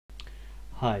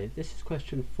Hi, this is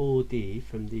question 4d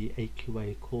from the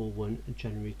AQA Core 1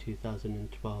 January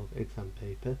 2012 exam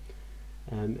paper.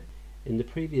 In the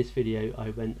previous video I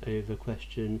went over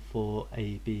question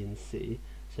 4a, b and c,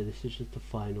 so this is just the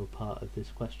final part of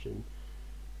this question.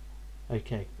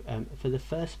 Okay, for the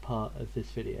first part of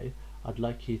this video I'd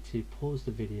like you to pause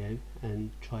the video and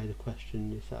try the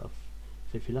question yourself.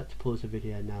 So if you'd like to pause the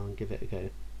video now and give it a go.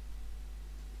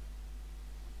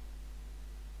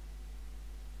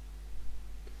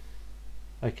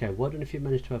 Okay, well done if you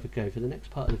managed to have a go. For the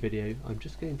next part of the video I'm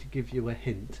just going to give you a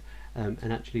hint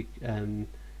and actually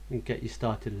get you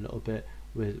started a little bit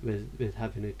with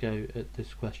having a go at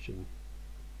this question.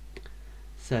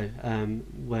 So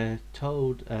we're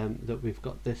told that we've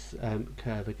got this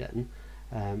curve again,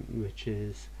 which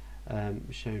is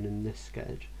shown in this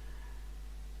sketch,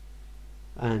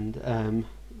 and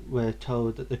we're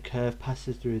told that the curve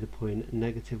passes through the point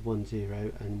 -1,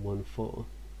 0 and 1, 4.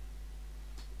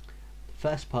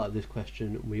 First part of this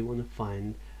question we want to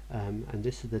find, and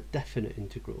this is the definite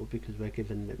integral because we're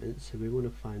given limits, so we want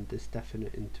to find this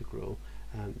definite integral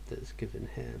that's given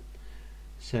here.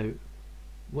 So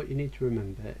what you need to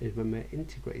remember is when we're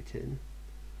integrating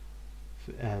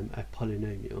a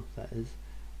polynomial, that is,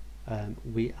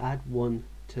 we add 1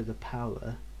 to the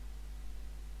power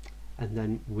and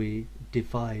then we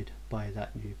divide by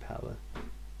that new power.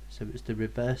 So it's the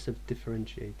reverse of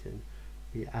differentiating.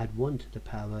 We add 1 to the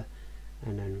power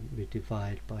and then we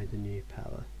divide by the new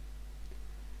power.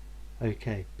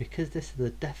 Okay, because this is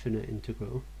a definite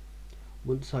integral,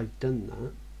 once I've done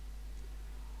that,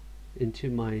 into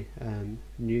my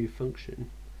new function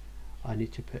I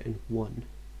need to put in 1,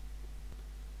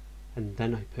 and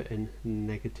then I put in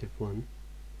 -1,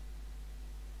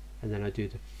 and then I do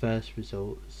the first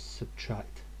result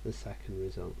subtract the second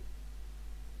result.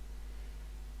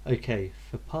 Okay,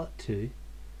 for part 2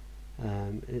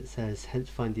 it says hence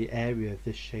find the area of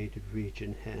this shaded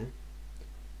region here.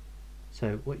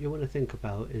 So what you want to think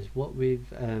about is what we've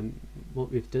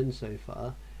done so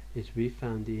far is we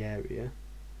found the area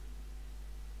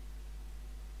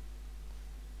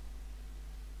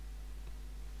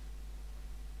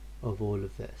of all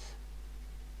of this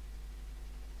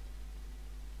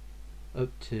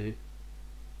up to,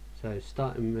 so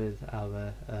starting with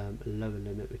our lower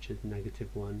limit, which is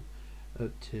 -1,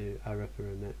 up to our upper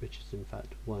limit, which is in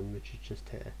fact 1, which is just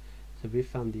here. So we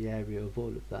found the area of all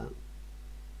of that.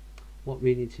 What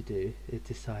we need to do is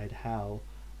decide how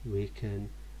we can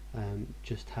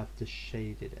just have the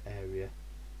shaded area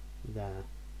there.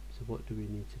 So what do we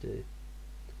need to do?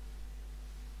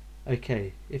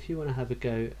 Okay, if you want to have a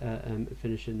go at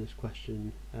finishing this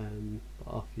question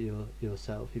off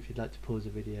yourself, if you'd like to pause the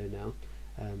video now,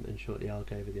 and shortly I'll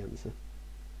go over the answer.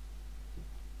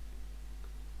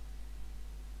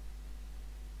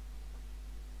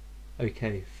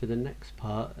 Okay, for the next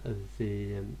part of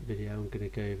the video I'm going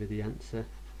to go over the answer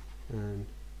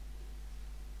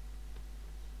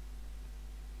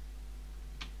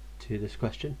to this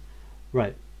question.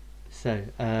 Right, so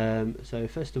so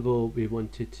first of all we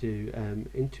wanted to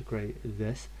integrate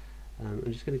this.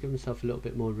 I'm just going to give myself a little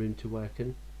bit more room to work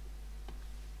in.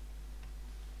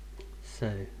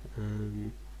 So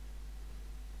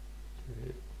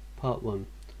part 1,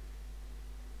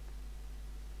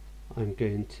 I'm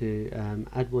going to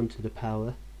add 1 to the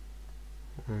power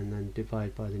and then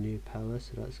divide by the new power,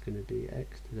 so that's going to be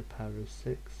x to the power of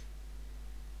 6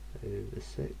 over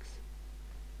 6,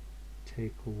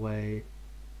 take away,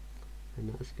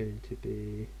 and that's going to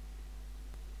be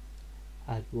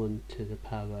add 1 to the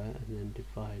power and then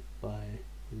divide by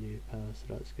the new power, so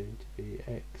that's going to be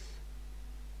x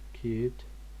cubed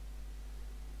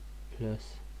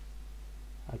plus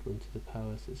add 1 to the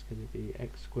power, so it's going to be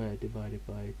x squared divided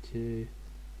by 2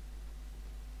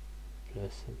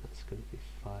 plus, and that's going to be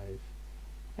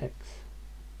 5x.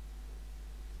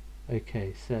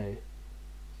 Okay, so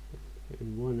put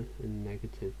in 1 and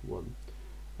 -1.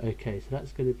 Okay, so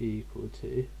that's going to be equal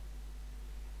to,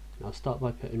 and I'll start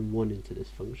by putting 1 into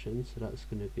this function, so that's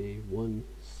going to be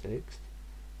 1/6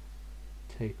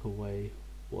 take away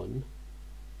 1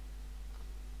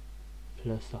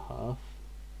 plus a half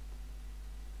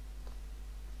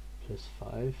plus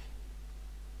 5,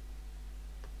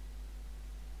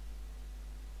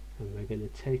 and we're going to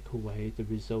take away the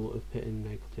result of putting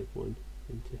 -1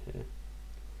 into here,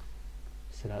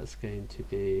 so that's going to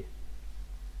be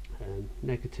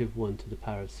 -1 to the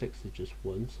power of 6 is just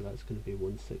 1, so that's going to be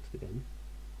 1/6 again.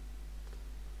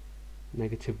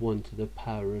 -1 to the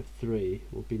power of 3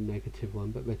 will be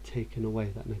 -1, but we're taking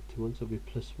away that -1, so it'll be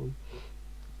 +1.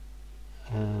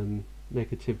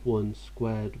 -1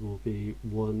 squared will be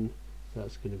 1, so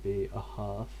that's going to be a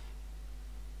half,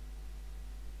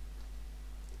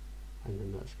 and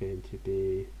then that's going to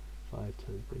be 5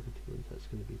 times negative 1, that's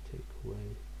going to be take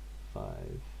away 5.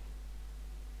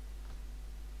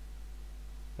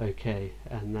 Okay,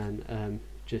 and then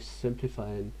just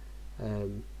simplifying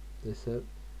this up,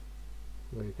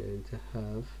 we're going to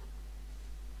have,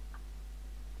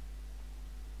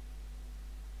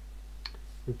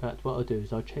 in fact what I'll do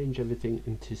is I'll change everything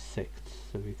into sixths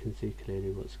so we can see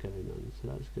clearly what's going on. So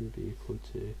that's going to be equal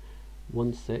to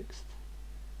 1/6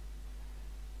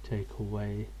 take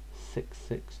away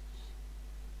 6/6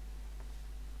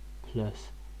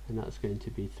 plus, and that's going to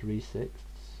be 3/6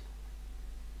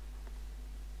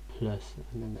 plus,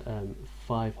 and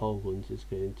 5 whole ones is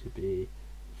going to be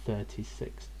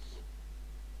 36.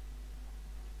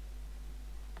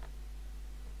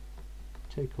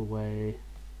 Take away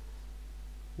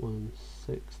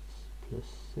 1/6 plus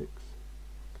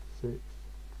 6/6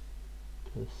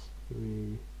 plus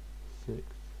 3/6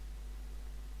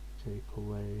 take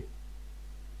away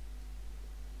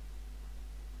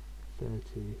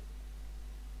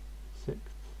 36.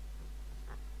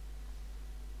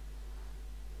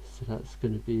 So that's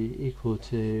going to be equal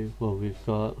to, well, we've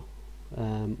got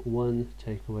 1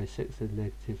 take away 6 is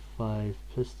 -5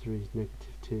 plus 3 is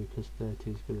 -2 plus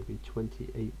 30 is going to be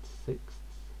 28/6,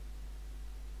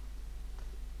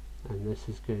 and this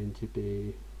is going to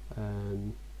be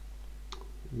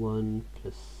 1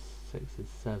 plus 6 is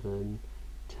 7,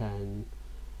 10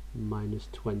 minus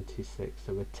 26,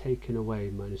 so we're taking away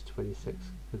minus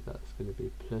 26 because that's going to be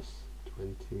plus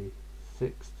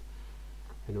 26,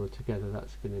 and altogether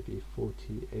that's going to be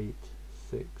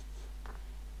 48/6,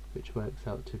 which works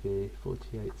out to be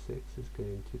 48/6 is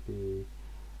going to be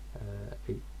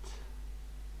 8,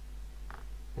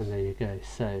 and there you go.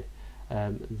 So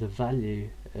the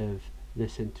value of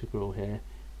this integral here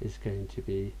is going to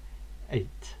be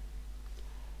 8.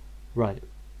 Right,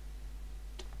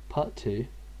 part 2.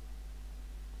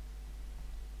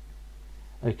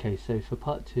 Okay, so for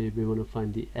part 2 we want to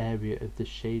find the area of the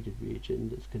shaded region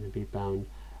that's going to be bound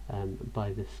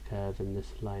by this curve and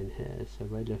this line here. So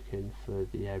we're looking for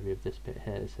the area of this bit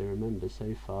here. So remember,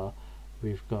 so far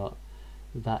we've got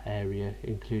that area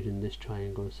including this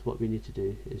triangle, so what we need to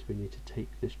do is we need to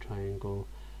take this triangle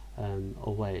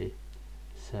away.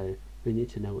 So we need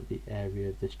to know what the area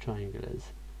of this triangle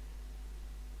is.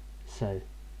 So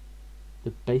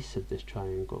the base of this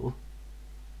triangle,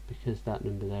 because that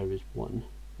number there is 1,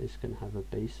 it's going to have a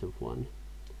base of 1,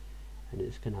 and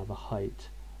it's going to have a height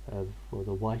of, well,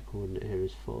 the y coordinate here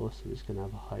is 4, so it's going to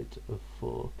have a height of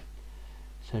 4.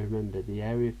 So remember, the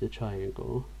area of the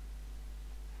triangle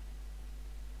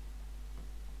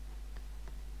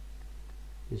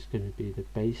is going to be the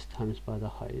base times by the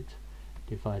height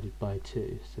divided by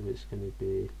 2, so it's going to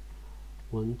be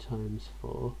 1 times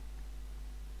 4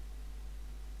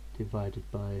 divided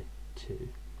by 2,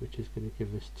 which is going to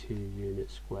give us 2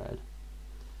 units squared.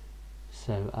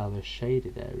 So our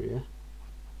shaded area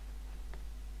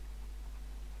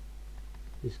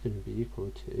is going to be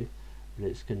equal to, well,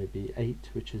 it's going to be 8,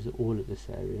 which is all of this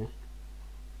area,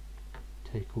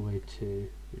 take away 2,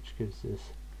 which gives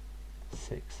us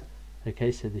 6.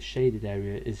 Okay, so the shaded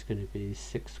area is going to be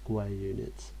 6 square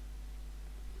units.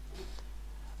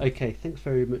 Okay, thanks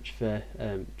very much for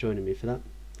joining me for that.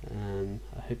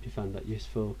 I hope you found that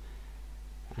useful,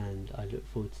 and I look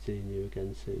forward to seeing you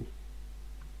again soon.